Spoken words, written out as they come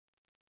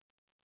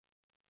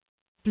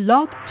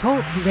Blog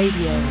Talk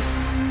Radio.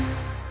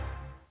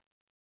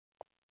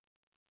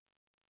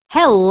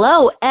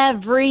 Hello,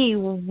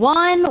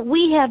 everyone.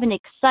 We have an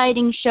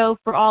exciting show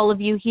for all of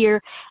you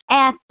here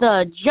at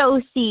the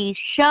Josie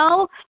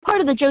Show, part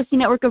of the Josie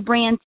Network of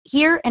Brands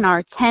here in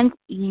our 10th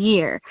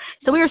year.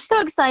 So we are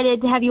so excited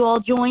to have you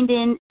all joined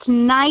in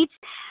tonight.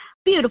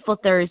 Beautiful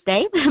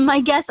Thursday.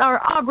 My guests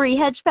are Aubrey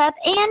Hedgepeth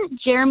and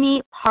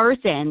Jeremy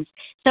Parsons.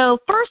 So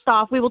first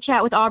off, we will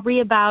chat with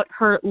Aubrey about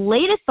her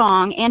latest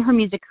song and her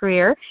music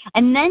career,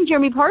 and then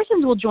Jeremy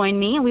Parsons will join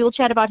me, and we will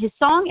chat about his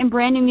song and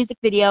brand new music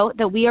video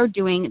that we are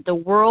doing the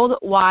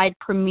worldwide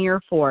premiere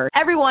for.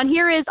 Everyone,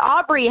 here is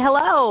Aubrey.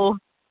 Hello.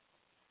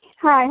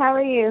 Hi, how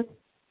are you?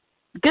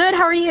 Good.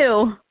 How are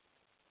you?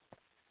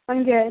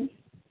 I'm good.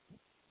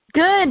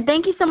 Good.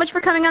 Thank you so much for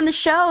coming on the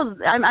show.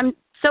 I'm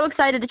so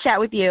excited to chat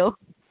with you.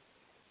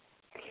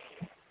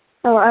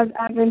 Oh,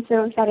 I've been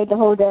so excited the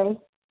whole day.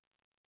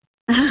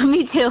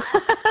 Me too.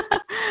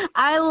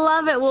 I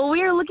love it. Well,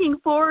 we are looking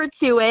forward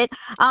to it.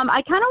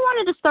 I kind of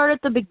wanted to start at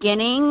the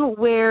beginning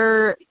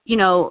where,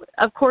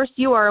 of course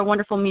you are a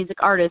wonderful music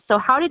artist. So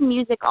how did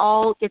music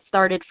all get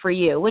started for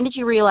you? When did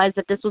you realize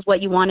that this was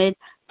what you wanted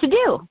to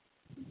do?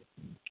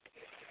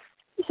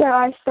 So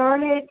I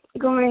started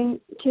going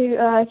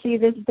to see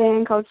this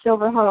band called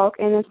Silverhawk,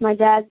 and it's my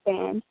dad's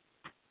band.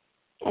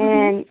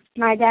 And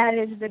my dad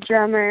is the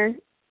drummer,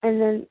 and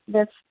then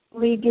the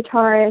lead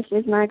guitarist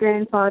is my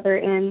grandfather,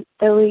 and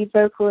the lead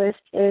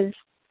vocalist is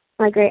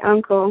my great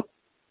uncle.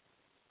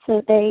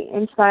 So they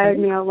inspired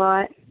me a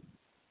lot.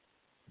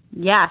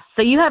 Yes.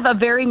 So you have a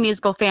very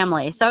musical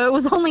family. So it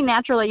was only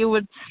natural that you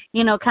would,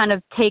 kind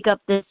of take up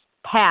this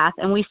path.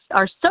 And we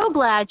are so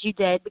glad you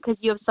did, because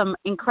you have some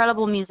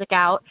incredible music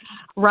out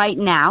right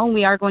now.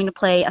 We are going to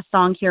play a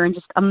song here in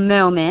just a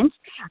moment.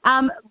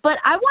 But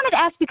I wanted to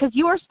ask, because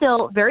you are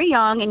still very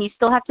young and you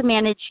still have to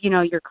manage,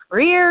 your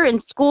career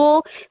and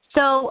school.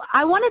 So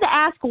I wanted to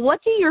ask,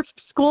 what do your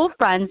school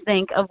friends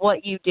think of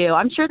what you do?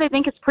 I'm sure they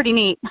think it's pretty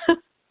neat.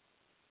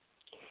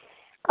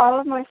 All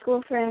of my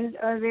school friends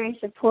are very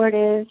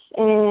supportive,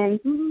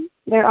 and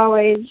they're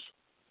always,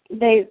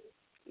 they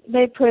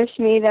push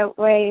me that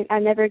way. I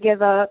never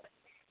give up.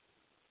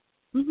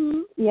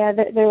 Yeah,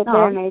 they're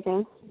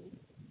amazing.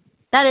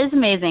 That is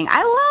amazing.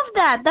 I love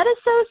that. That is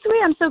so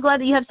sweet. I'm so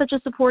glad that you have such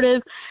a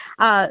supportive,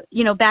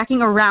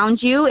 backing around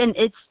you, and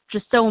it's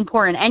just so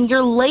important. And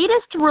your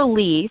latest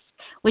release,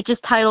 which is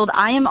titled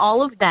I Am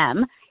All of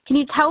Them, can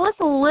you tell us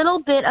a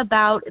little bit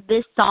about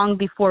this song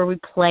before we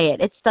play it?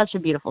 It's such a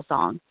beautiful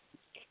song.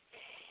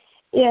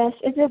 Yes,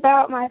 it's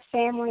about my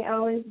family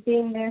always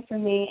being there for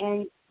me,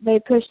 and they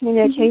pushed me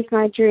to chase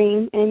my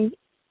dream and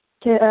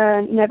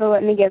to never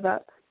let me give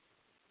up.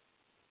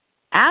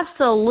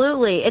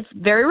 Absolutely. It's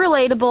very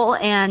relatable,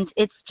 and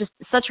it's just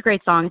such a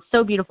great song. It's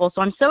so beautiful.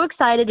 So I'm so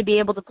excited to be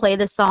able to play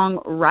this song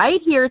right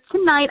here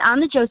tonight on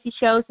The Josie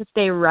Show. So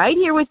stay right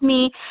here with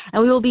me,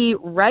 and we will be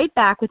right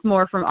back with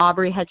more from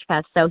Aubrey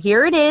Hedgepeth. So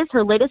here it is,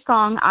 her latest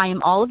song, I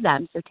Am All of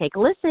Them. So take a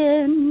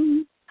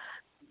listen.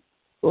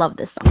 Love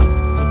this song.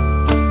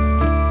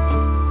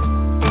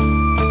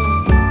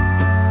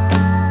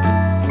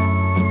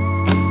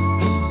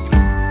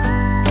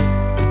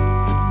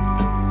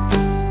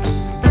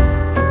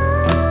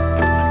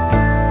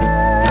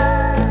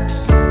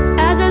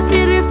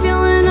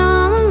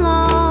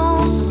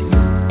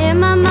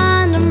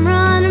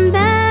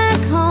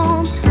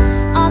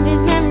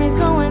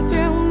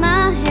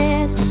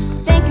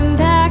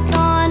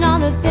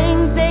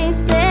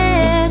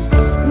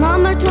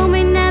 Mama told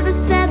me never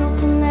settle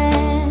for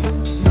less.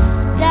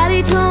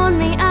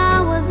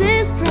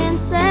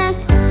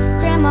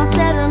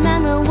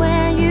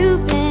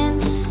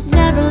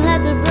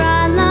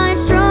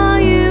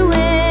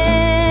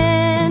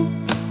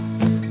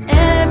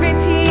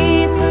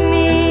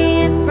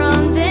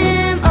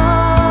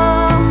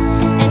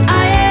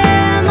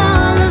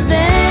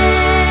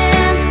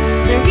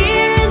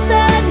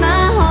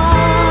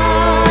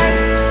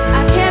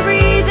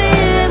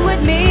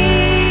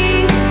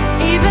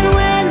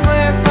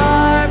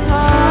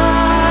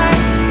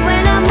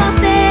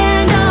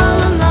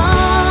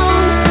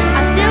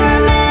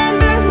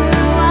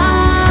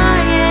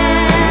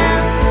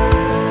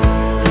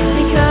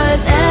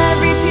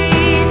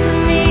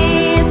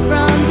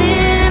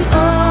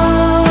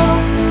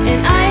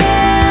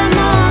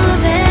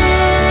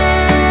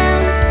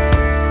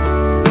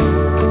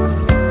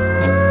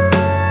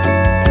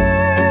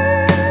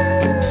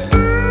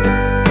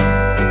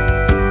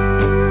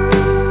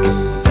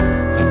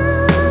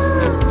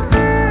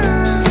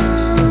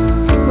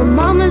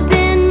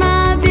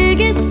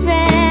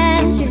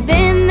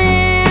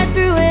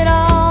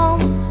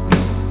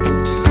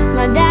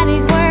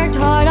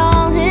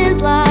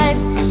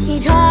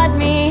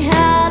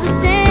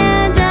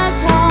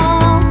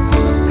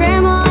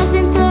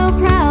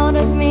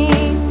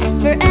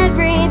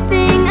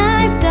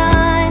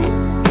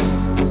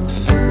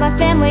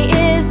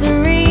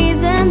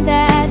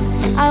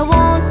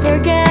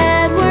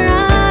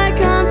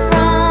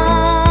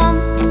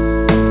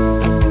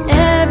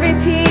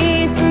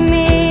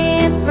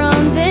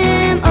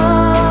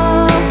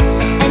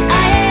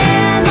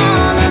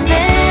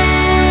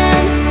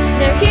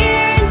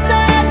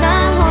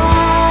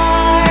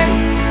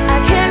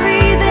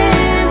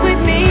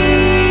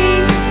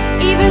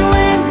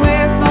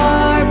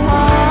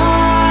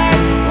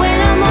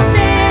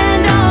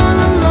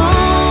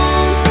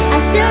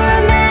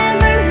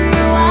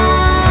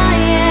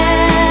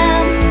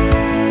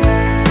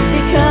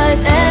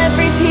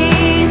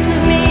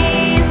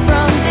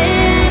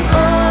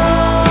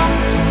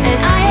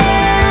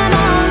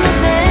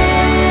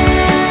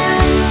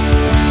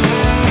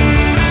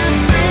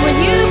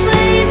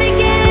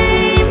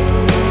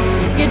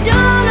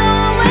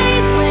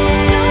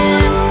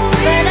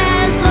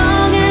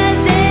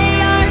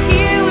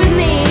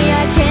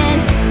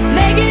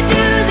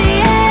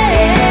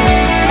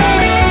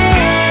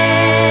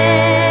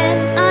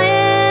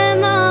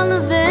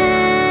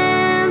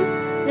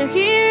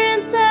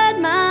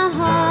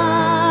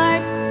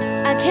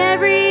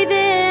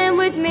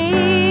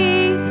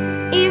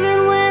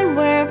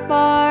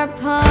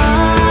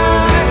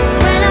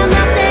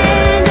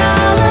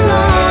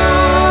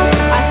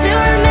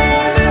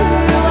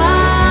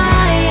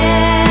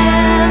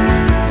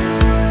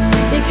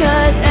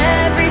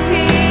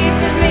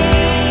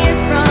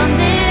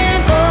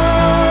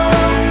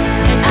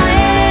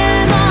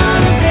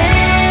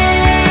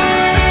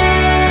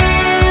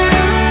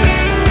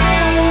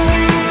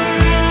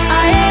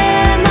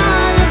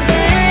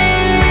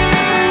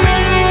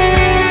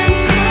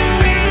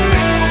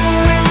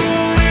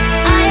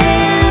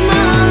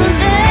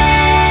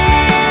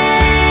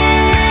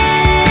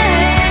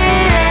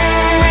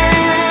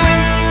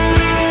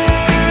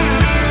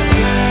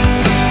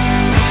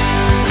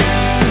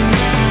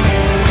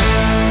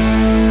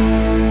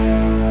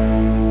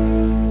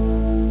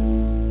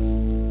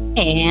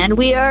 And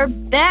we are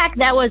back.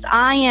 That was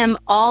I Am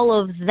All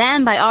of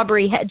Them by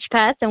Aubrey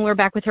Hedgepeth, and we're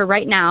back with her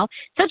right now.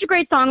 Such a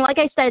great song, like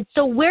I said.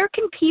 So where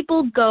can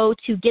people go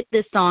to get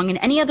this song and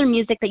any other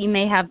music that you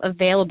may have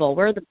available?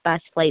 Where are the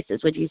best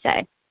places, would you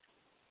say?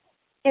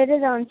 It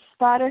is on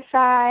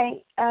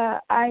Spotify,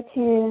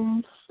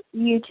 iTunes,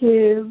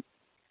 YouTube,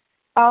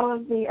 all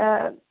of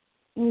the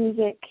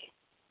music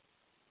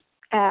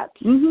apps.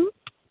 Mm-hmm.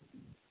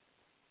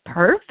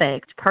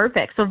 Perfect.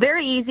 So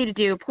very easy to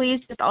do. Please,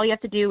 just all you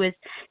have to do is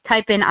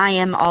type in I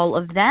Am All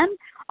of Them,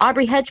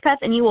 Aubrey Hedgepeth,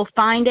 and you will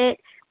find it.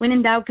 When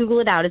in doubt,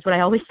 Google it out is what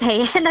I always say.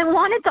 And I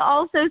wanted to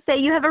also say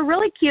you have a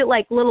really cute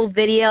little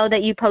video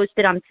that you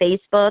posted on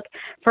Facebook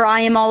for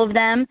I Am All of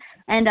Them,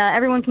 and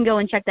everyone can go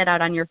and check that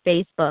out on your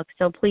Facebook.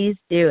 So please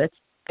do. It's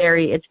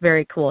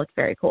very cool. It's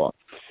very cool.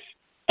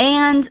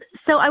 And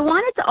so I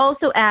wanted to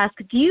also ask,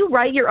 do you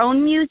write your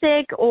own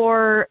music,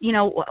 or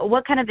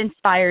what kind of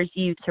inspires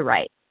you to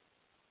write?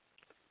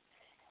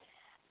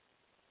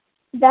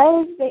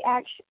 That's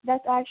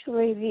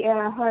actually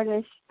the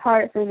hardest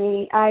part for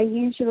me. I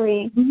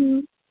usually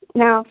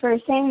now for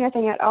Saying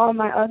Nothing at All,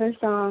 my other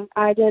song,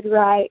 I did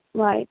write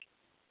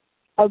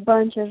a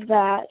bunch of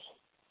that,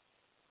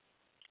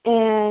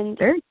 and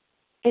sure.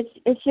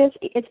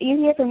 It's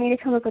easier for me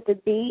to come up with a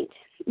beat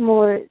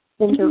more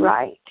than to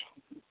write.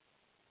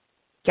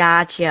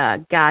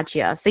 Gotcha.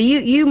 So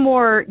you're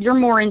more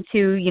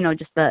into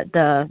just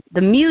the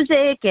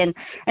music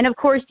and of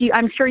course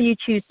I'm sure you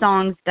choose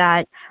songs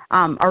that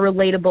are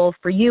relatable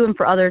for you and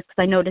for others,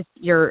 because I noticed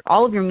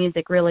all of your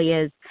music really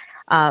is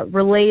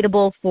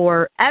relatable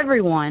for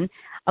everyone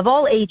of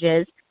all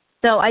ages.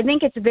 So I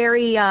think it's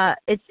very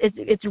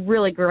it's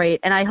really great,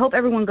 and I hope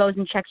everyone goes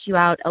and checks you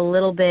out a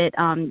little bit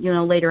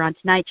later on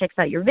tonight, checks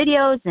out your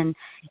videos and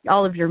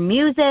all of your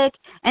music.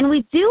 And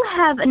we do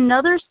have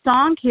another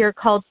song here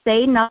called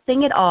Say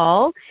Nothing at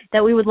All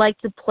that we would like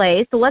to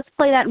play. So let's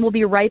play that and we'll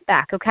be right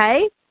back,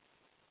 okay?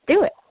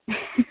 Do it.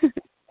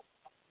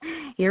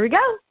 Here we go.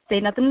 Say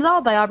Nothing at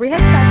All by Aubrey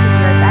Hedgepeth. We'll be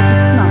right back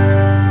in just a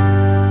moment.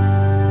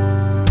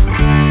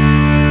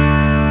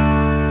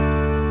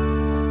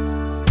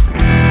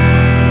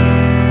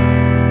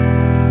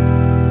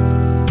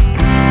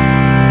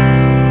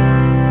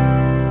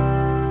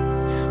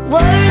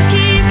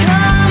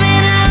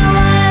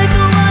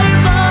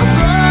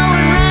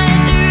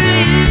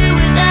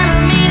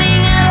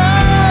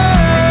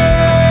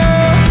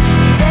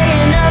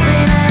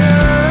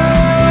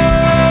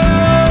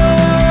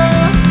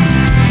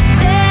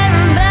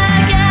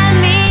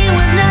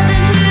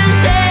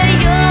 Say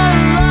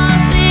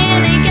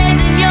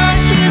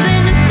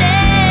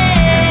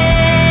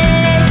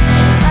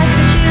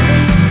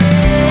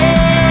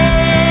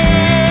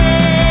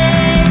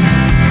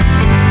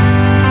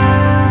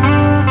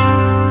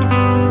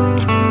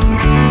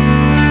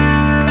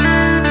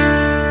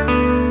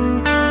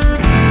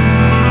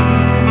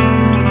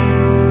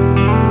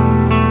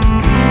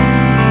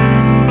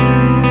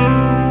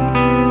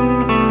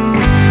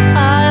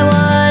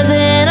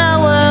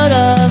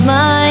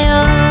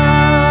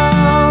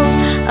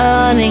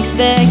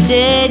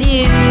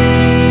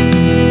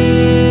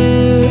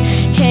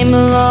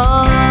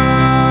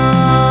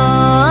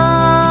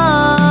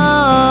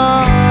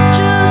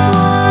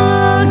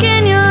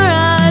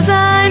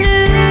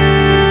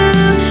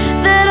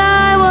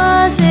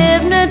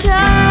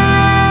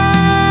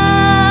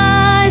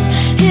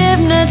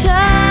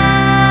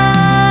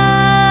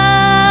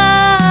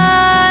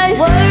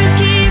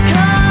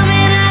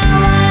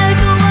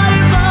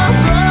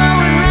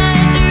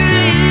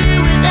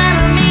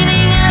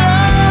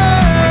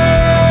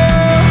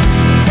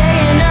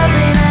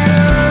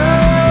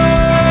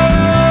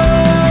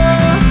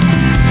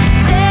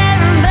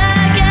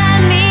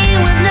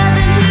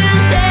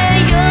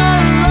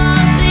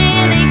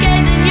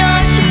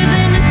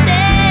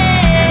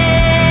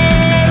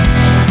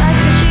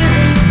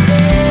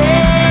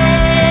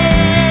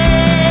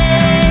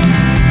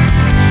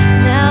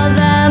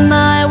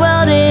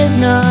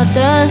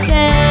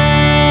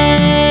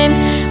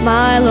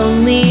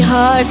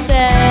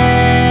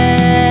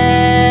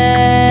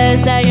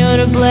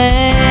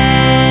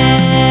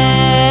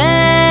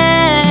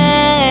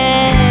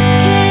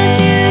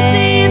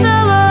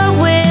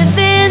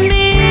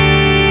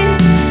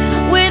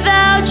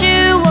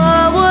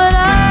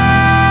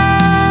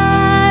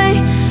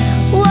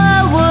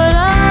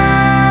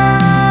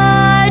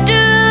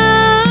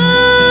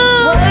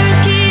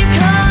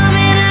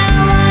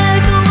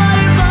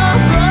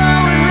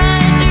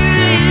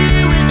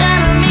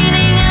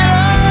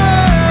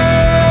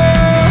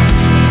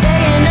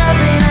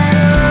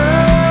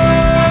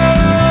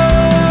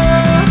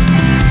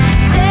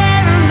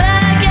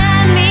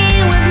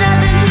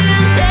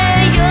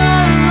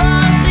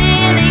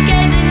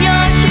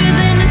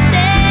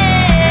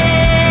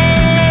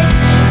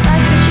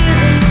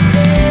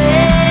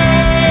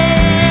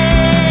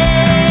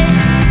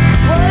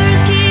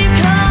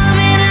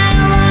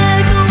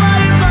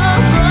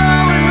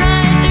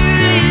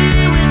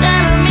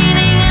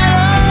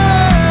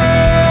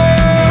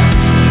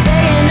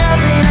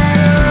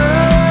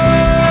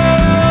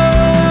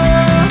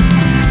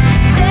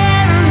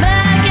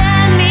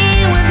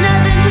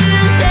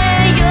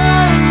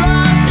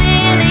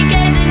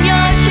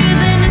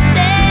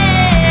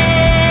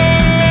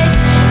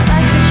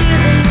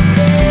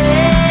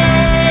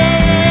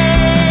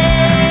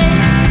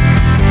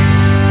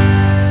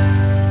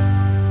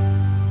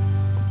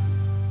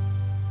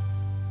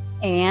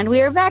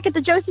We are back at the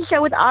Josie Show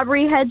with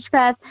Aubrey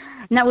Hedgepeth,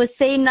 and that was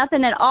Say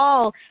Nothing at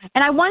All.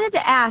 And I wanted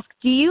to ask,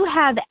 do you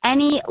have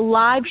any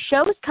live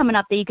shows coming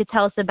up that you could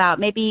tell us about?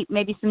 Maybe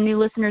some new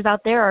listeners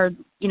out there are,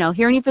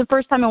 hearing you for the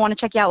first time and want to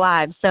check you out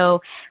live.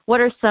 So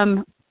what are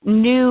some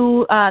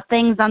new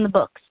things on the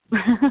books,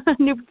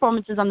 new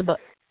performances on the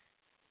books?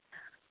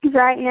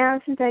 Right now,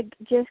 since I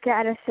just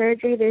got out of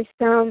surgery, there's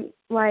some,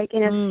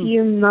 in a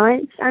few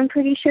months, I'm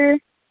pretty sure,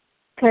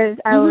 because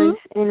I was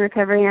in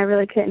recovery and I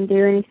really couldn't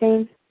do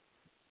anything.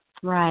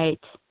 Right.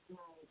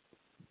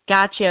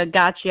 Gotcha.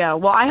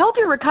 Well, I hope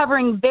you're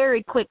recovering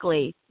very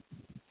quickly.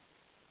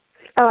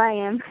 Oh, I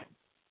am.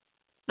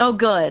 Oh,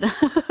 good.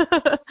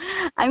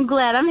 I'm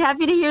glad. I'm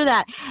happy to hear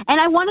that.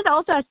 And I wanted to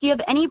also ask, do you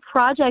have any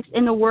projects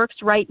in the works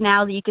right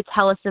now that you could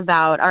tell us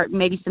about, or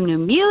maybe some new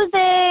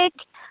music?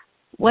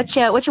 What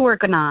you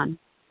working on?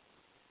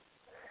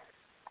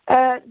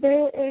 I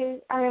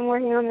am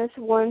working on this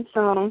one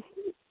song.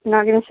 I'm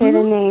not going to say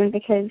the name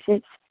because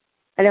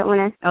I don't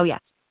want to. Oh, yeah.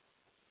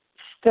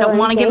 Don't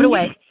want to give it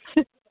away.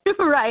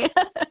 Right.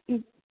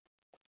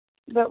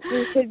 But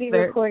we should be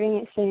recording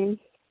it soon.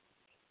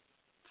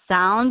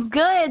 Sounds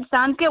good.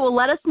 Well,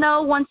 let us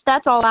know once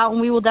that's all out,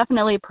 and we will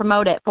definitely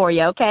promote it for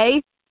you,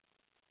 okay?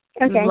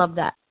 Okay. Love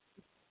that.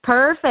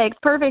 Perfect.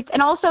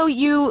 And also,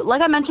 you,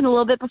 like I mentioned a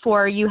little bit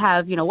before, you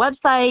have,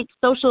 websites,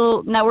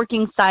 social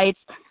networking sites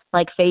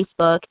like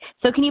Facebook.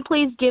 So can you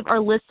please give our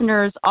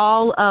listeners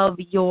all of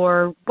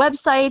your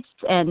websites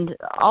and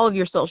all of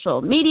your social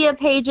media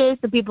pages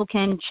so people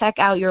can check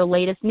out your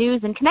latest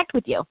news and connect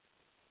with you?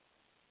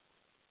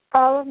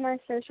 All of my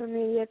social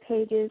media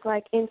pages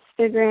like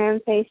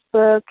Instagram,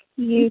 Facebook,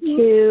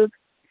 YouTube,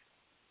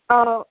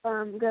 all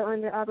go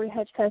under Aubrey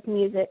Hedgepeth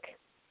Music.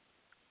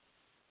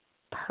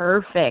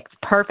 Perfect.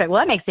 Well,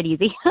 that makes it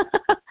easy.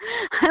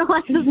 I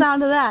like the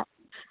sound of that.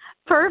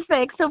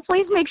 Perfect. So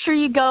please make sure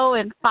you go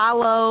and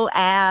follow,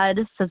 add,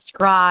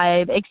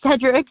 subscribe,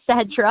 etc.,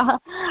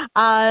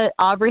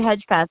 Aubrey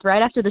Hedgepeth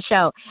right after the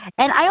show.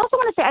 And I also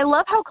want to say I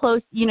love how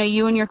close,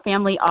 you and your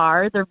family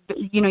are. They're,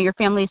 your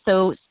family is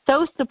so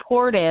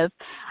supportive.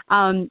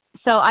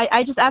 So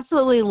I just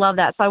absolutely love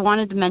that. So I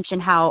wanted to mention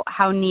how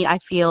neat I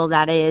feel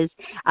that is.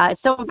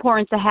 It's so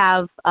important to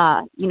have,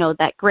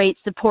 that great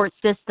support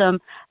system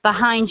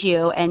behind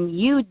you, and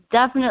you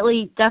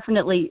definitely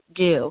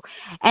do.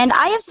 And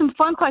I have some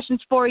fun questions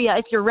for you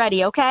if you're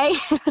ready, okay?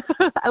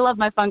 I love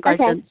my fun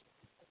questions.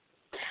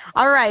 Okay.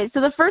 All right,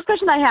 so the first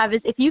question I have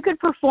is, if you could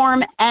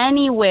perform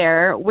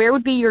anywhere, where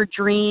would be your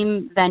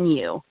dream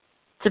venue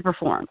to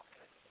perform?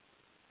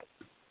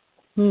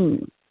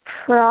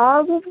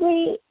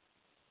 Probably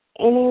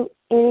any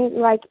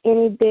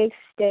big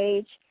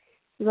stage,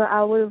 but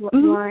I would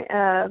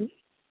want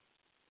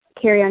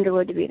Carrie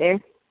Underwood to be there.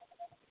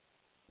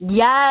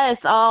 Yes.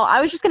 Oh,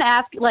 I was just going to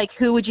ask,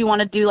 who would you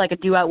want to do, a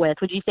duet with?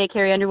 Would you say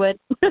Carrie Underwood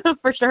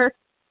for sure?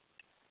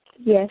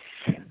 Yes.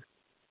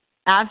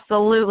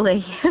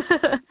 Absolutely.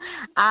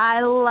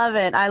 I love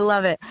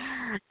it.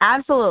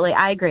 Absolutely.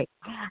 I agree.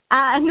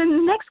 And then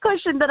the next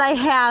question that I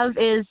have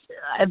is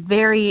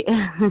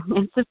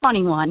it's a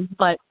funny one,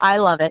 but I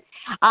love it.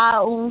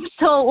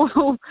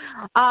 So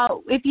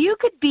if you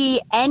could be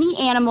any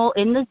animal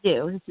in the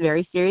zoo, this is a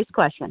very serious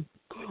question.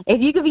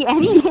 If you could be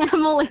any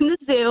animal in the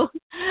zoo,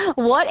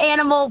 what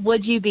animal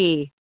would you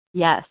be?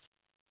 Yes.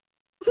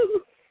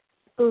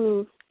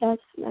 Ooh,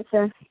 that's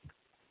a...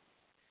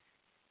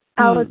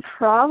 I would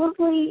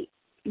probably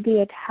be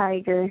a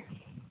tiger.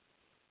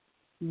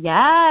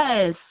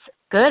 Yes.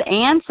 Good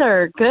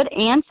answer.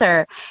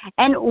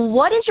 And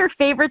what is your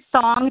favorite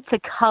song to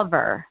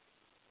cover?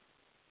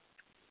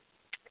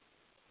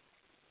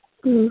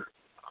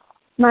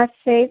 My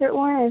favorite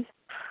one is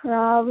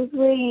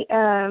probably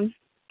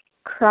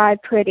Cry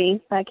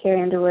Pretty by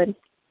Carrie Underwood.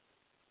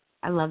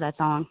 I love that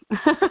song.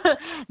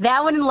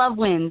 That one and Love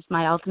Wins,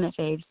 my ultimate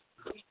faves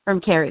from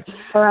Carrie.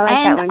 Oh, I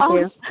like that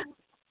one too.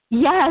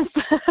 Yes,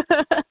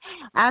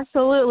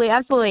 absolutely.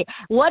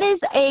 What is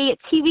a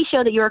TV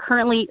show that you are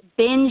currently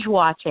binge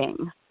watching,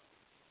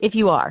 if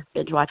you are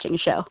binge watching a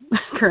show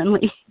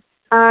currently?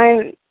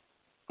 I'm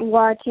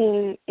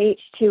watching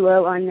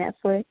H2O on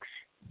Netflix.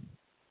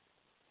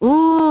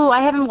 Ooh,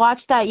 I haven't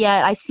watched that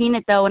yet. I've seen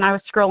it, though, when I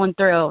was scrolling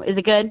through. Is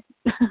it good?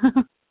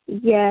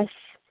 Yes.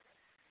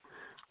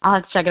 I'll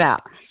have to check it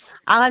out.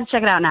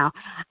 Now.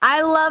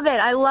 I love it.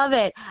 I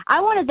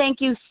want to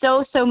thank you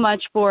so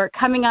much for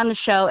coming on the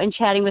show and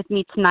chatting with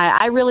me tonight.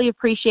 I really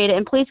appreciate it.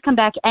 And please come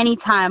back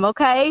anytime,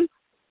 okay?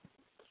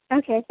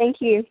 Okay, thank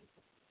you.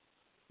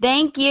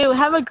 Thank you.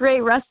 Have a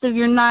great rest of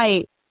your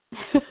night.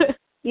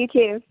 You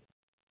too.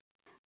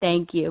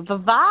 Thank you.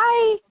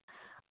 Bye-bye.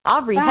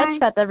 Aubrey Bye.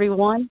 Hedgepeth,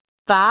 everyone.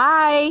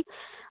 Bye.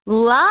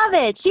 Love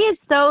it. She is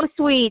so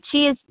sweet.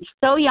 She is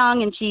so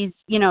young, and she's,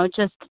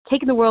 just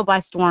taking the world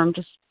by storm,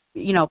 just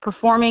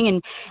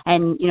performing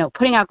and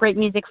putting out great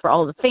music for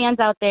all of the fans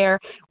out there,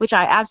 which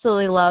I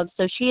absolutely love.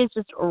 So she is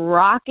just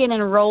rocking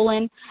and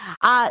rolling.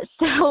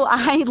 So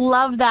I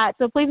love that.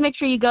 So please make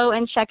sure you go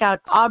and check out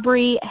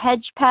Aubrey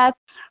Hedgepeth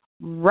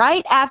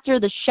right after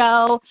the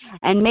show,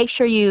 and make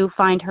sure you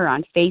find her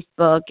on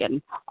Facebook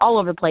and all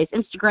over the place,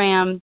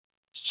 Instagram.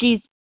 She's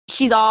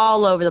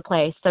all over the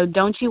place, so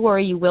don't you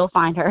worry, you will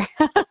find her.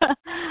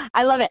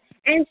 I love it.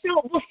 And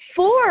so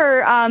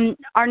before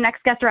our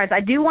next guest arrives,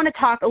 I do want to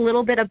talk a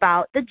little bit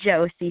about the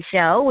Josie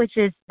Show, which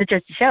is the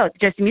Josie Show, the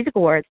Josie Music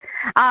Awards.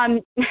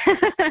 The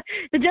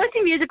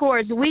Josie Music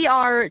Awards, we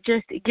are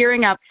just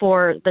gearing up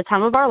for the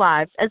time of our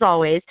lives, as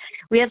always.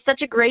 We have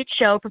such a great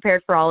show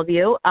prepared for all of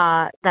you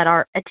that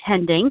are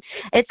attending.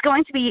 It's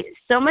going to be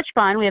so much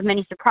fun. We have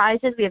many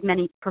surprises. We have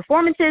many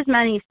performances,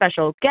 many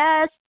special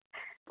guests.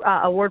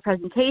 Award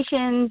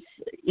presentations.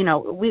 You know,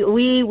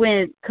 we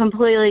went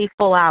completely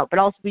full out, but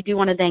also we do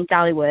want to thank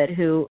Dollywood,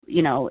 who,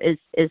 you know, is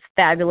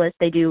fabulous.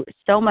 They do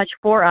so much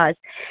for us,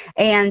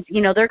 and,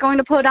 you know, they're going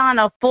to put on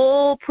a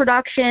full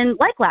production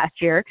like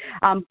last year,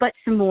 but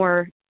some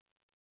more,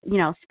 you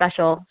know,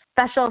 special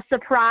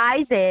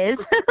surprises.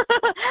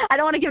 I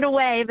don't want to give it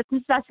away, but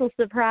some special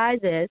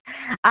surprises.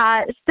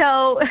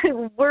 So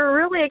we're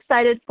really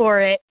excited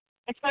for it.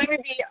 It's going to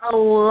be a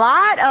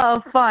lot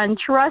of fun,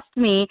 trust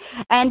me,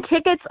 and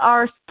tickets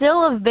are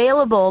still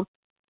available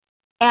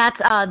at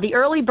the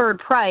early bird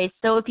price.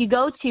 So if you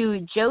go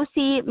to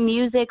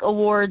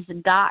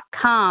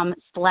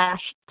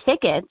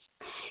josiemusicawards.com/tickets,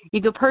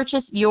 you can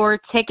purchase your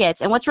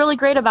tickets. And what's really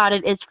great about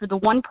it is for the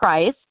one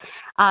price,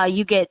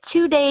 you get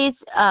 2 days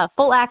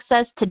full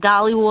access to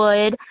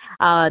Dollywood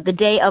the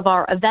day of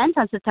our event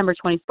on September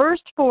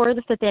 21st for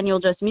the 5th Annual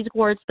Josie Music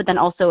Awards, but then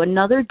also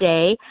another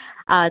day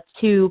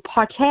to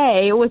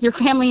partay with your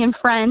family and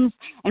friends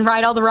and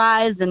ride all the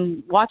rides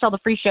and watch all the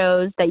free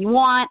shows that you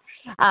want,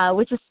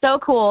 which is so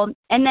cool.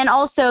 And then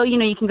also, you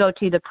know, you can go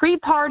to the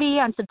pre-party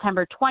on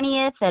September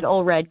 20th at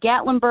Old Red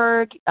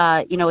Gatlinburg.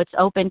 You know, it's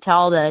open to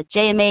all the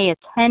JMA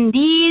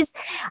attendees.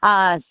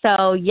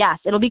 So, yes,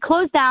 it'll be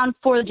closed down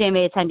for the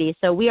JMA attendees.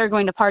 So we are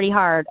going to party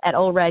hard at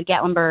Old Red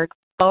Gatlinburg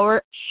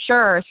for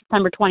sure,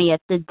 September 20th,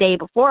 the day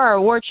before our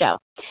award show.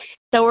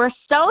 So we're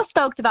so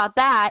stoked about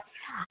that.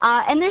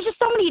 And there's just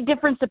so many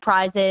different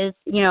surprises,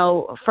 you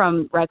know,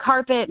 from red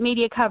carpet,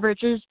 media coverage.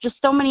 There's just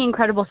so many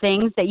incredible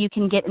things that you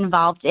can get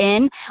involved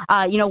in.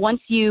 You know,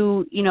 once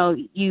when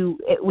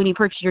you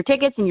purchase your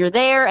tickets and you're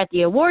there at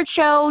the award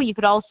show, you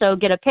could also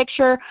get a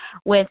picture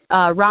with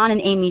Ron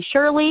and Amy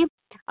Shirley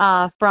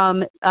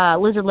from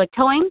Lizard Lick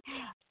Towing.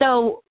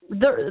 So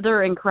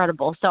they're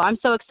incredible. So I'm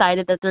so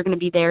excited that they're going to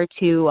be there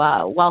to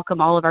welcome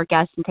all of our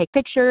guests and take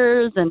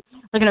pictures, and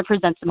they're going to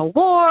present some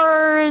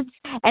awards,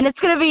 and it's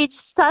going to be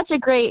such a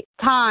great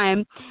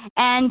time.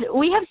 And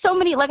we have so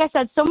many, like I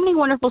said, so many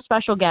wonderful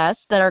special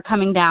guests that are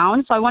coming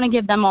down, so I want to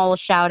give them all a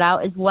shout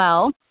out as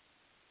well.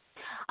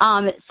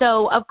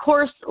 So, of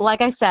course, like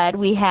I said,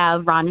 we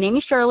have Ron and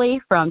Amy Shirley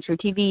from True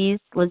TV's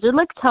Lizard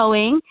Lick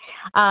Towing.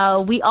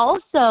 We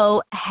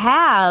also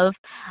have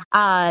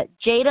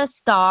Jada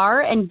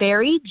Starr and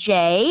Barry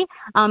J.,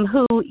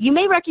 who you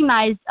may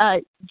recognize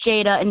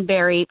Jada and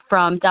Barry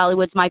from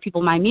Dollywood's My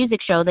People, My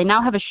Music show. They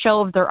now have a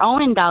show of their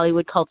own in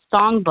Dollywood called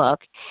Songbook.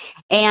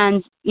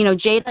 And, you know,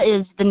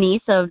 Jada is the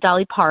niece of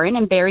Dolly Parton,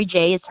 and Barry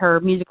J. is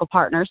her musical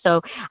partner. So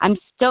I'm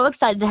so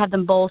excited to have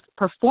them both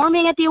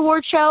performing at the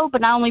award show,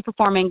 but not only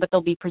performing, but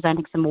they'll be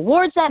presenting some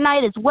awards that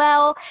night as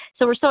well.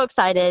 So we're so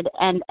excited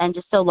and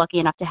just so lucky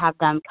enough to have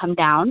them come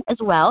down as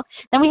well.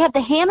 Then we have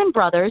the Hammond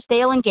brothers,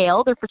 Dale and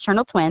Gail. They're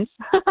fraternal twins.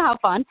 How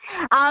fun.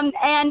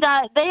 And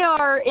they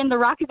are in the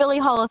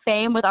Rockabilly Hall of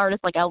Fame with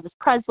artists like Elvis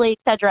Presley,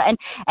 etc.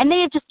 And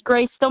they have just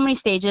graced so many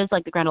stages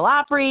like the Grand Ole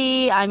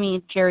Opry,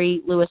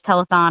 Jerry Lewis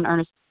Telethon,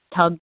 Ernest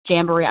Tubb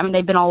Jamboree.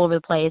 They've been all over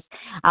the place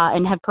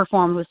and have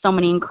performed with so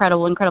many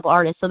incredible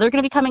artists. So they're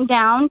going to be coming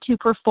down to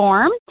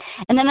perform.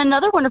 And then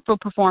another wonderful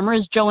performer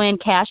is Joanne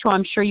Cash, who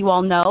I'm sure you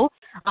all know.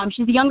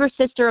 She's the younger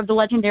sister of the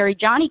legendary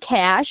Johnny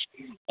Cash,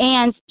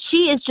 and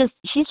she's just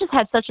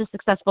had such a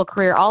successful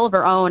career all of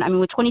her own.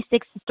 With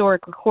 26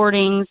 historic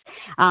recordings,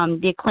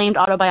 the acclaimed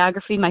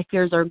autobiography My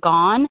Fears Are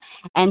Gone,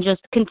 and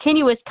just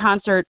continuous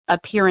concert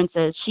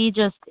appearances. She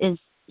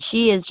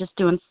is just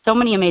doing so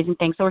many amazing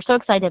things. So we're so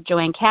excited to have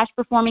Joanne Cash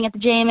performing at the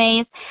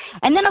JMAs.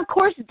 And then, of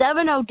course,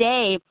 Devin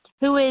O'Day,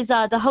 who is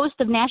the host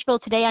of Nashville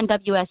Today on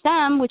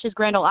WSM, which is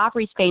Grand Ole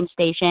Opry's fame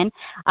station.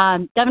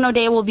 Devin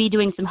O'Day will be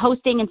doing some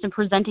hosting and some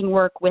presenting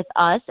work with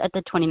us at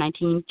the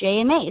 2019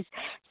 JMAs.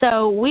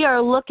 So we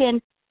are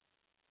looking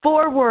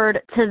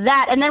forward to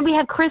that. And then we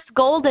have Chris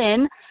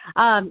Golden,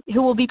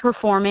 who will be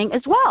performing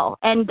as well.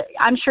 And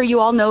I'm sure you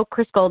all know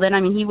Chris Golden.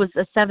 He was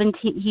for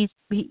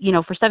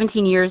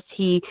 17 years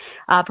he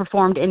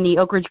performed in the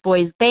Oak Ridge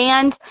Boys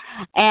band,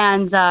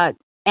 and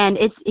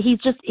he's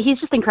just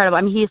incredible.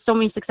 He has so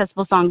many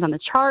successful songs on the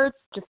charts,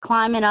 just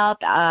climbing up.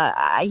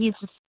 He's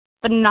just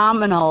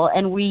phenomenal,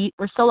 and we're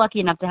so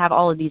lucky enough to have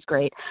all of these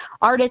great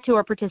artists who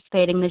are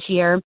participating this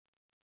year.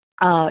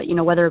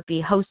 Whether it be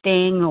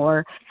hosting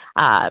or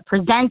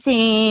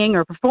presenting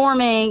or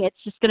performing,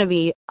 it's just going to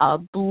be a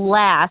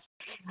blast.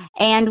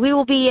 And we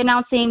will be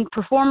announcing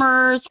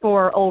performers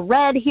for Old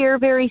Red here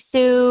very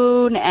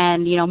soon,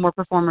 and, more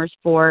performers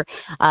for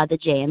the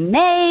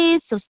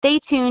JMAs. So stay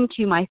tuned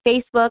to my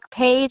Facebook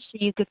page so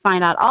you could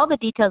find out all the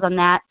details on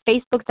that,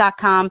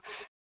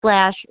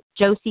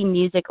 facebook.com/Josie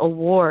Music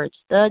Awards,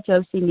 the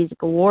Josie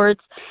Music Awards.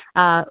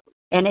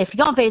 And if you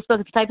go on Facebook,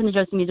 if you type in the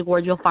Josie Music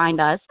Awards, you'll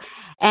find us.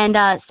 And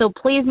so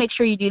please make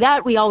sure you do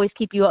that. We always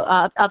keep you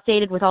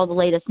updated with all the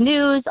latest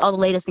news, all the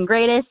latest and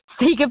greatest,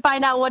 so you can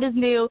find out what is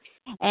new.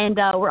 And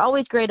we're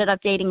always great at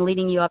updating,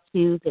 leading you up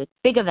to the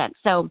big events.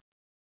 So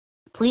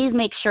please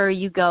make sure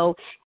you go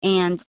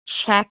and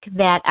check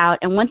that out.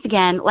 And once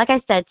again, like I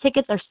said,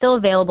 tickets are still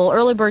available,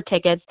 early bird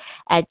tickets,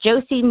 at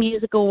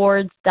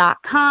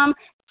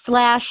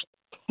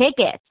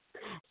josiemusicawards.com/tickets.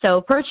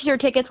 So purchase your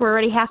tickets. We're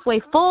already halfway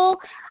full,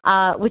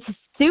 which is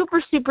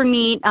super, super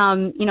neat.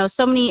 I'm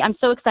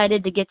so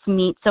excited to get to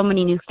meet so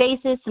many new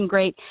faces, some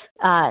great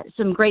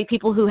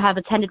people who have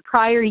attended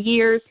prior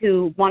years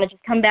who want to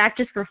just come back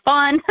just for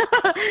fun,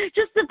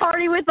 just to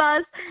party with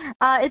us.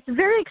 It's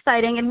very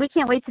exciting, and we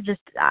can't wait to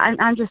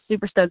I'm just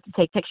super stoked to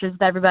take pictures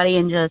with everybody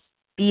and just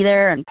be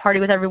there and party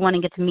with everyone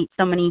and get to meet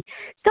so many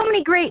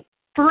great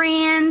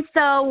friends.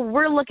 So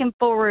we're looking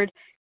forward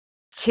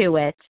to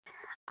it.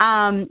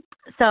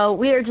 So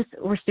we're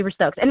super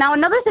stoked. And now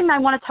another thing I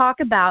want to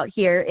talk about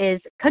here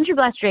is Country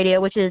Blast Radio,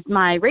 which is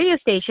my radio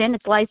station.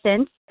 It's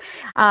licensed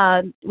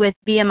with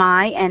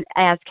BMI and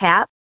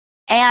ASCAP.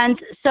 And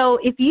so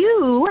if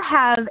you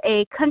have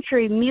a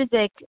country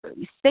music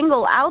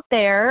single out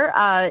there,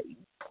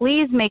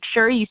 please make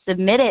sure you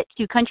submit it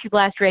to Country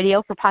Blast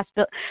Radio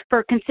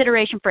for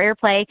consideration for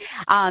airplay.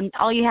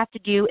 All you have to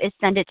do is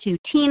send it to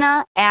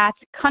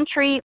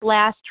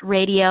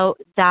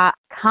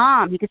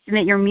tina@countryblastradio.com. You can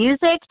submit your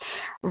music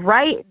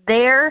right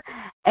there,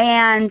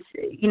 and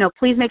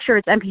please make sure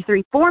it's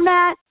MP3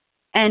 format,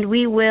 and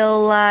we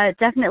will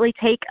definitely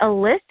take a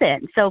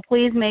listen. So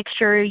please make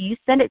sure you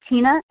send it,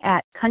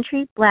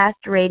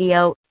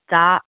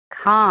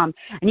 tina@countryblastradio.com.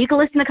 And you can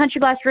listen to Country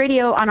Blast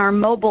Radio on our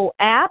mobile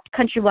app,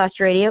 Country Blast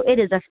Radio. It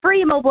is a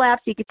free mobile app,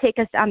 so you can take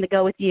us on the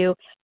go with you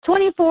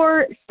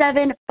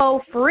 24/7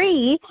 for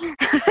free,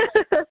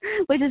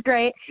 which is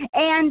great.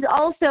 And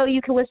also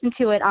you can listen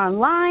to it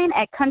online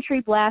at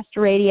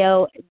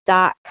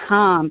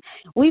countryblastradio.com.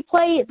 We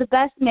play the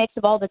best mix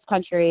of all this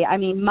country. I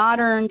mean,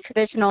 modern,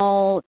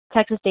 traditional,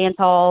 Texas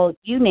dancehall,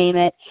 you name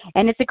it.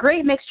 And it's a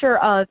great mixture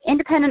of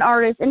independent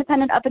artists,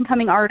 independent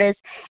up-and-coming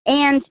artists,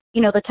 and,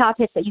 the top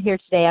hits that you hear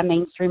today on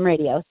mainstream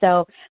radio.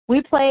 So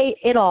we play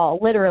it all,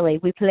 literally.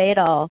 We play it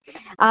all.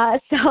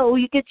 So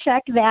you can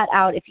check that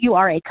out if you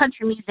are a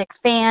country music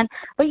fan.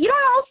 But you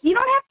don't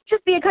have to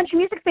just be a country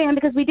music fan,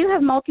 because we do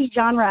have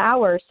multi-genre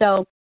hours.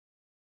 So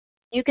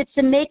you could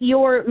submit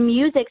your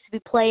music to be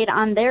played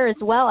on there as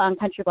well on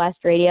Country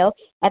Blast Radio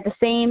at the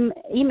same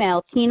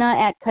email,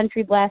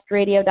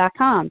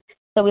 tina@countryblastradio.com.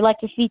 So we like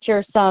to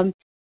feature some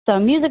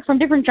music from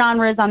different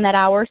genres on that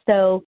hour,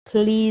 so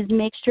please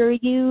make sure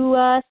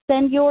you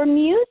send your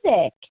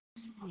music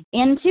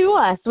into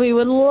us. We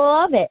would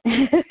love it.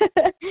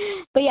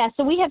 But yeah,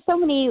 so we have so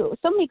many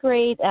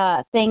great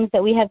things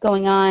that we have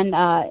going on.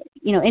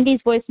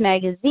 Indies Voice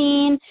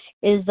Magazine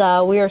is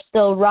we are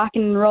still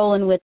rocking and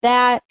rolling with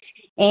that.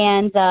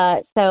 And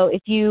so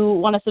if you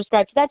want to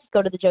subscribe to that, just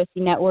go to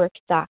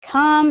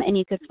thejosienetwork.com, and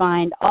you could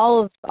find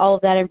all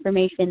of that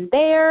information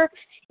there.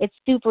 It's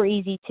super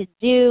easy to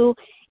do.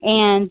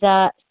 And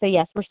so,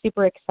 yes, we're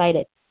super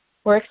excited.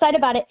 We're excited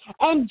about it.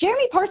 And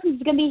Jeremy Parsons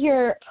is going to be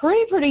here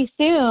pretty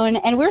soon.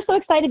 And we're so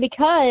excited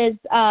because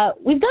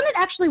we've done it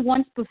actually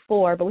once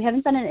before, but we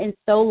haven't done it in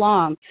so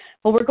long.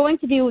 But we're going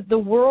to do the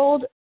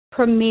world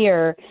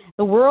premiere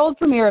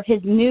of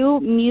his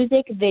new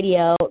music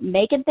video,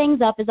 Making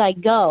Things Up As I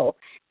Go.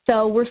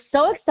 So we're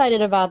so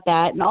excited about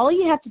that. And all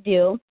you have to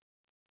do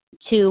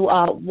to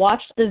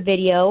watch the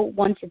video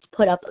once it's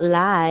put up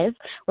live,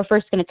 we're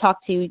first going to talk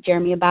to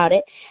Jeremy about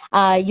it.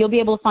 You'll be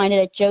able to find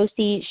it at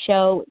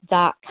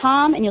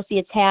josieshow.com, and you'll see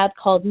a tab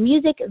called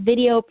Music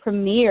Video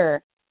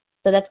Premiere.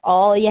 So that's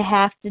all you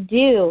have to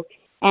do.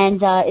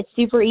 And it's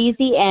super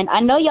easy, and I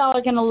know y'all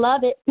are going to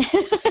love it.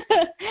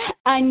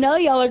 I know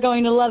y'all are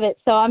going to love it.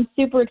 So I'm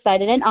super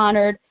excited and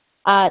honored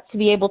to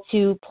be able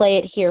to play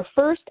it here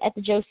first at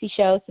the Josie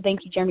Show. So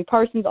thank you, Jeremy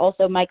Parsons,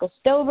 also Michael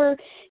Stover,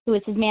 who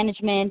is his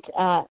management.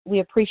 We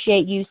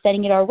appreciate you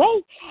sending it our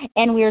way,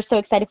 and we are so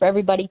excited for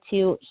everybody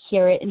to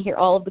hear it and hear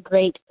all of the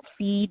great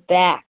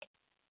feedback.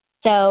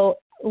 So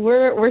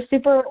we're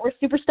super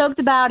stoked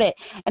about it.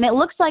 And it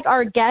looks like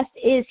our guest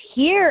is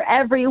here,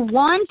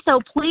 everyone. So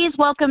please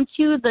welcome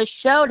to the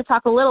show to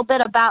talk a little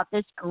bit about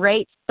this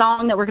great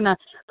song that we're going to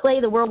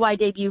play the worldwide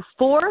debut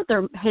for,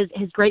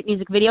 his great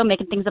music video,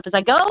 Making Things Up As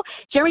I Go.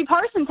 Jeremy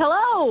Parsons,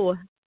 hello.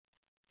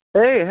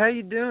 Hey, how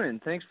you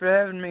doing? Thanks for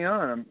having me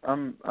on.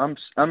 I'm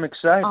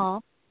excited. Aww.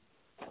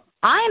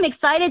 I am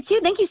excited too.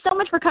 Thank you so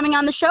much for coming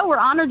on the show. We're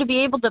honored to be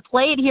able to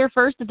play it here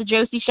first at the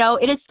Josie Show.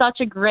 It is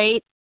such a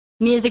great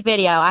music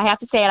video. I have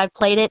to say it. I've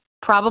played it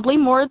probably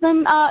more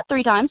than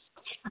 3 times.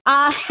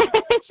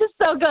 It's just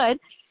so good.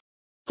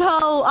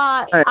 So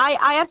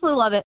I absolutely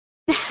love it.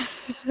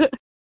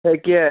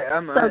 Heck yeah,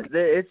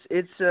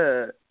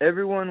 it's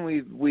everyone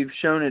we've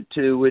shown it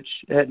to, which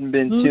hadn't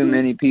been too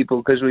many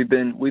people, because we've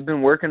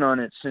been working on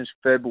it since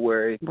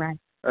February. Right.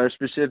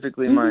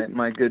 Specifically,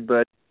 my good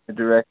buddy, the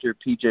director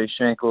PJ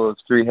Schenkel of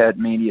Three Hat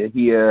Media,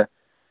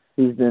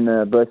 he's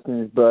been busting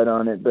his butt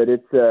on it. But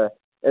it's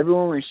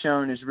everyone we've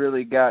shown has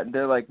really gotten.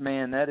 They're like,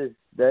 man, that is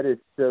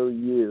so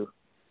you.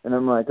 And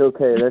I'm like,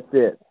 okay, that's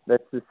it.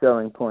 That's the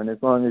selling point. As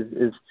long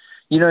as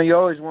you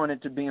always want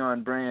it to be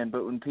on brand,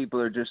 but when people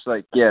are just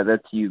like, yeah,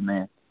 that's you,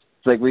 man.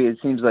 It's like it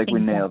seems like we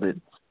nailed it.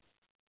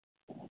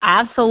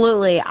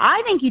 Absolutely.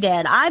 I think you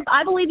did.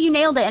 I believe you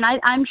nailed it, and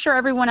I'm sure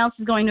everyone else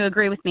is going to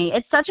agree with me.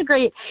 It's such a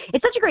great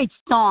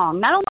song.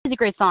 Not only is it a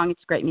great song,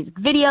 it's a great music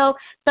video,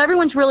 so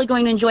everyone's really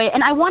going to enjoy it.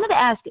 And I wanted to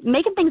ask,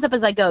 making things up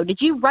as I go, did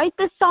you write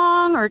this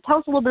song, or tell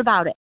us a little bit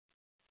about it?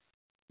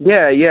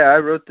 Yeah, I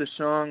wrote the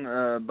song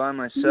by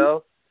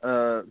myself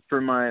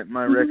for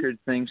my record,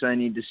 Things I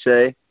Need to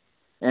Say.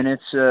 And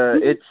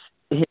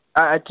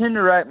I tend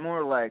to write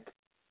more like,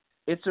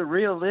 it's a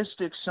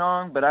realistic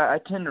song, but I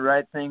tend to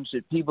write things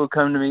that people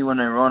come to me when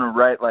they want to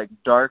write like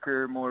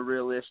darker, more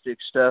realistic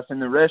stuff.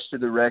 And the rest of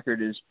the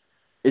record is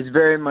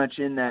very much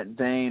in that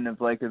vein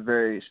of like a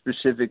very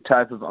specific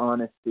type of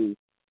honesty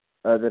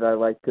that I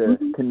like to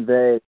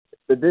convey.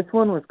 But this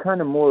one was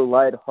kind of more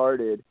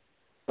lighthearted,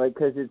 like,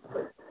 because as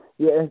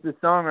a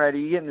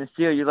songwriter, you get in the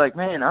studio, you're like,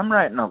 man, I'm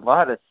writing a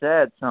lot of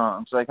sad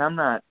songs. Like, I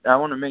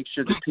want to make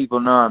sure that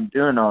people know I'm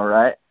doing all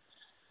right.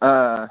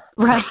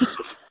 Right.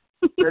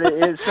 But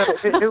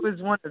it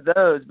was one of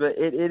those, but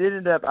it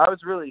ended up, I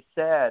was really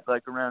sad,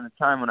 like, around the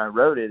time when I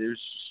wrote it. It was,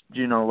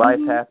 life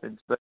happens.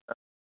 But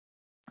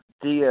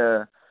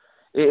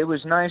it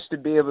was nice to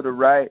be able to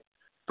write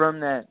from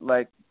that,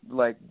 like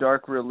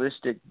dark,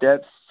 realistic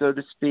depth, so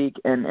to speak,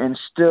 and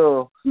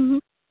still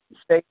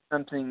say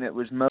something that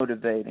was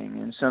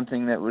motivating and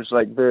something that was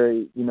like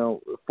very,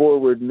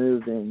 forward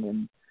moving,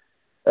 and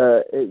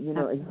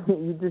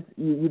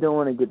you don't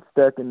want to get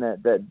stuck in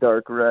that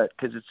dark rut,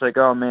 because it's like,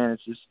 oh man,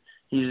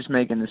 he's just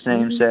making the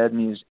same sad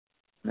music,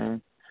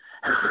 man.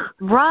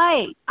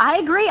 Right. I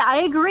agree.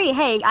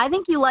 Hey, I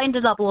think you lightened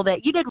it up a little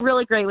bit. You did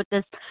really great with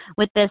this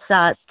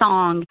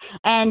song.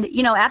 And,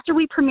 after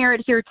we premiere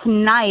it here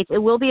tonight, it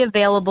will be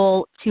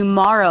available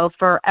tomorrow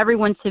for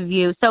everyone to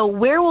view. So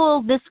where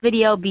will this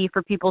video be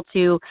for people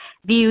to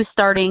view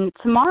starting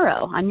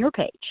tomorrow on your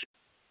page?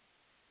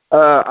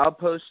 I'll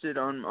post it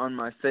on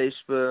my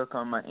Facebook,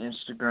 on my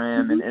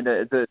Instagram, and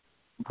the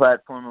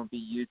platform will be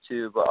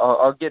YouTube.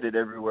 I'll get it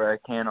everywhere I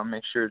can. I'll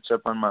make sure it's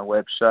up on my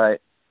website.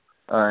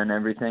 And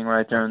everything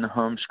right there on the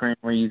home screen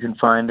where you can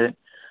find it.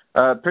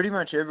 Pretty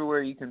much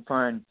everywhere you can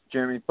find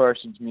Jeremy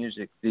Parsons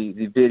music,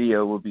 the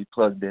video will be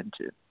plugged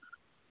into.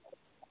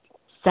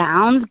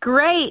 Sounds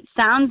great.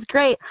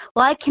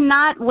 Well, I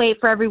cannot wait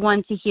for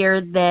everyone to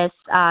hear this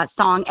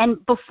song.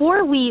 And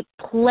before we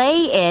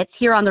play it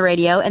here on the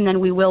radio, and then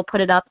we will put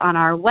it up on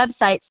our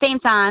website same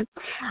time.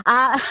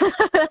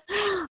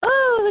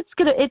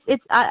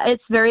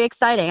 It's very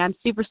exciting. I'm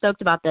super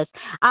stoked about this.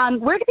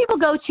 Where can people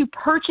go to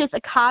purchase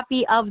a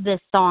copy of this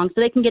song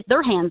so they can get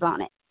their hands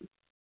on it?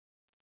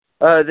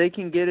 They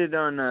can get it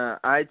on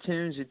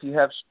iTunes. If you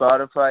have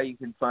Spotify, you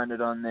can find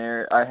it on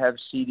there. I have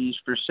CDs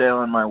for sale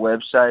on my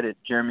website at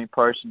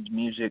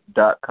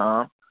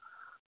jeremyparsonsmusic.com.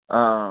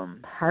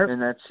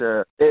 And that's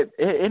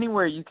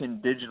anywhere you can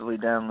digitally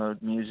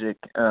download music.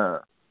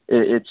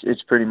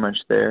 It's pretty much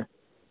there.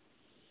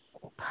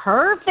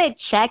 Perfect.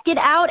 Check it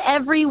out,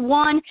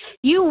 everyone.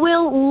 You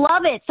will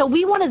love it. So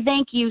we want to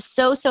thank you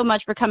so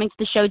much for coming to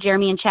the show,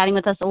 Jeremy, and chatting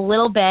with us a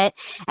little bit.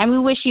 And we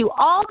wish you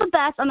all the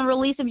best on the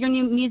release of your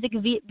new music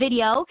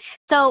video.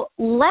 So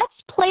let's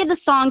play the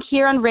song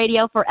here on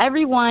radio for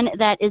everyone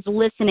that is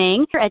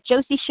listening at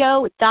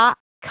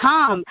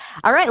josieshow.com.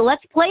 All right,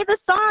 let's play the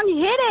song.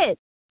 Hit it.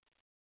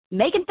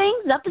 Making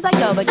Things Up As I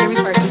Go by Jeremy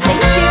Parsons.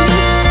 Thanks,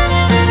 Jeremy.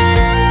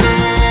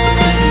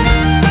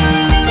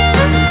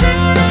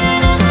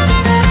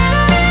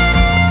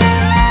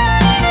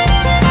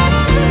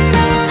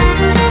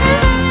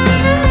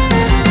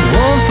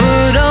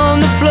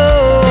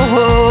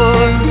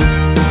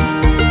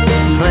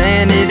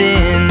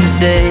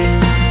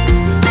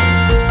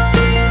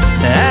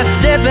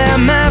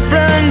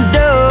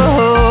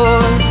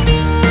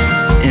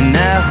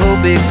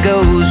 It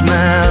goes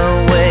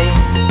my way,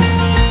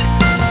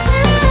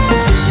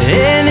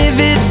 and if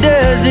it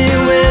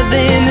doesn't, well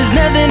then there's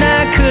nothing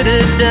I could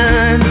have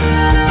done.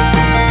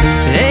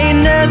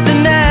 Ain't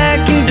nothing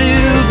I can do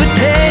but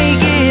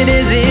take it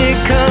as it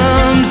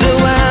comes.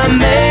 So I'm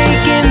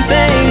making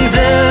things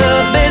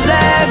up as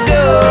I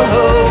go,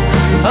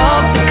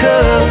 off the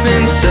cuff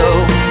and so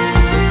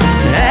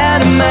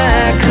out of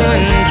my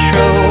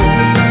control.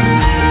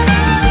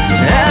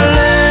 I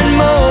learn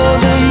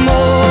more the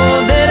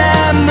more that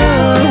I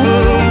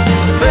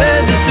move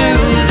further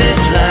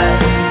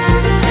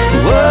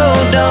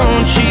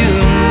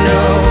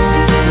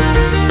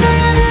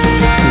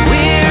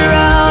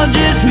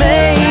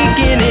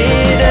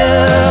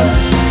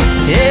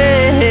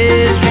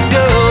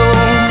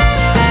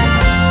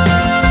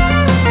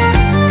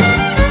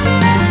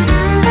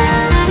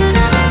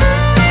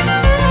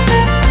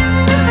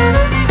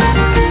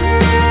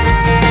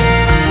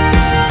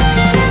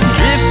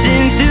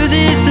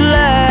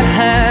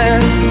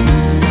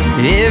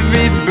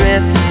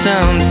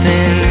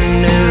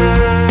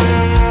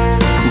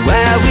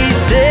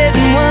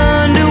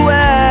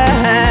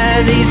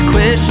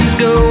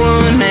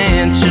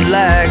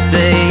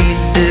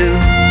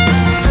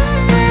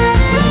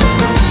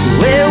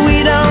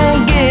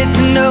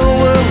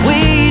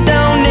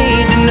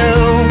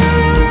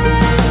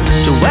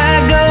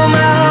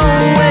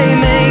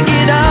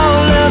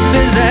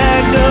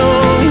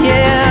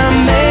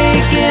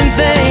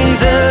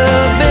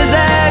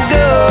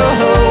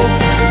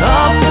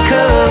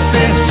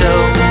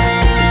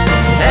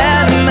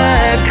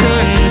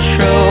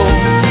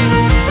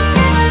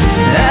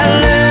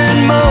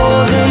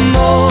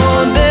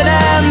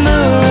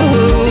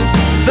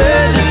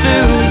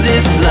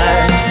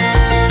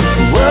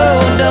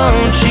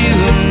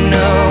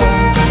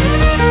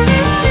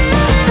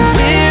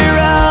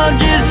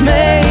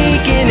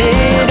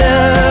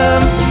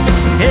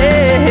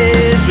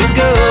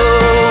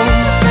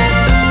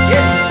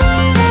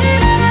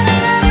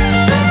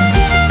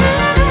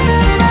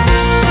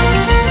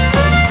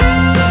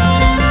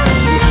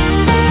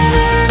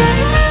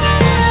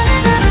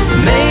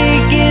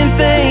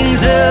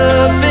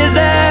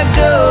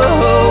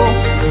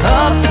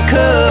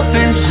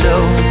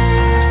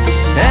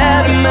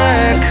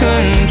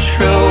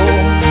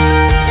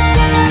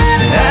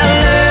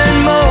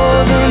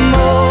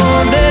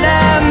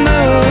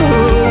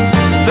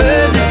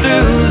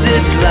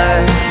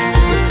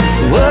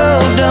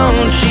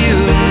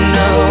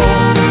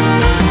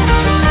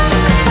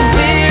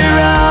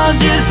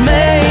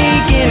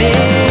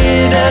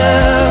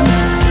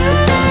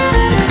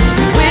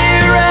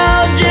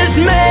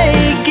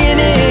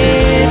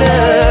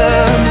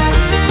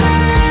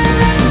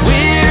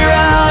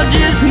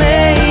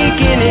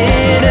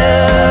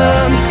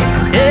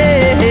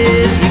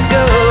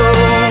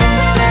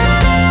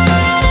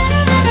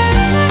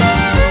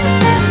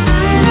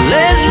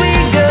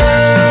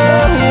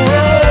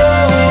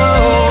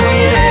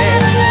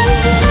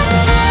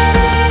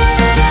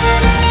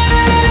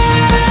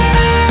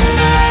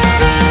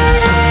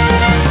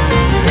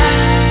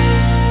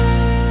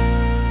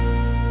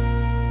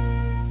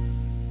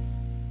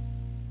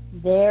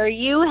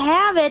you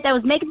have it. I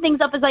was making things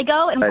up as I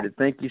go. And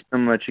Thank you so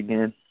much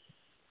again.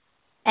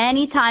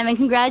 Anytime, and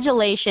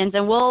congratulations.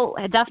 And we'll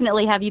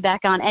definitely have you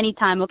back on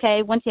anytime,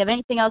 okay? Once you have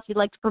anything else you'd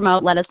like to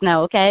promote, let us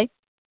know, okay?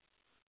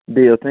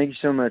 Deal. Thank you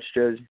so much,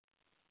 Josie.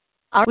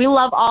 We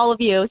love all of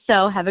you,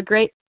 so have a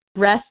great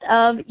rest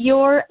of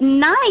your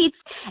night.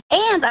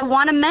 And I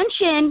want to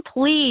mention,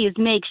 please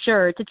make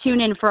sure to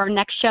tune in for our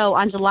next show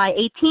on July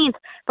 18th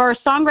for our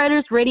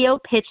Songwriters Radio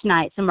Pitch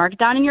Night. So mark it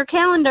down in your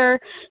calendar,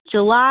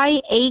 July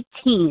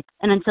 18th.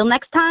 And until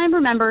next time,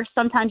 remember,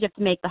 sometimes you have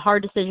to make the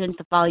hard decisions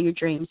to follow your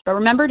dreams. But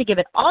remember to give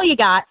it all you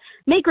got,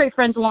 make great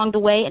friends along the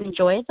way, and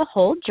enjoy the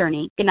whole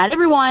journey. Good night,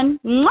 everyone.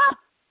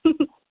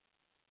 Mwah!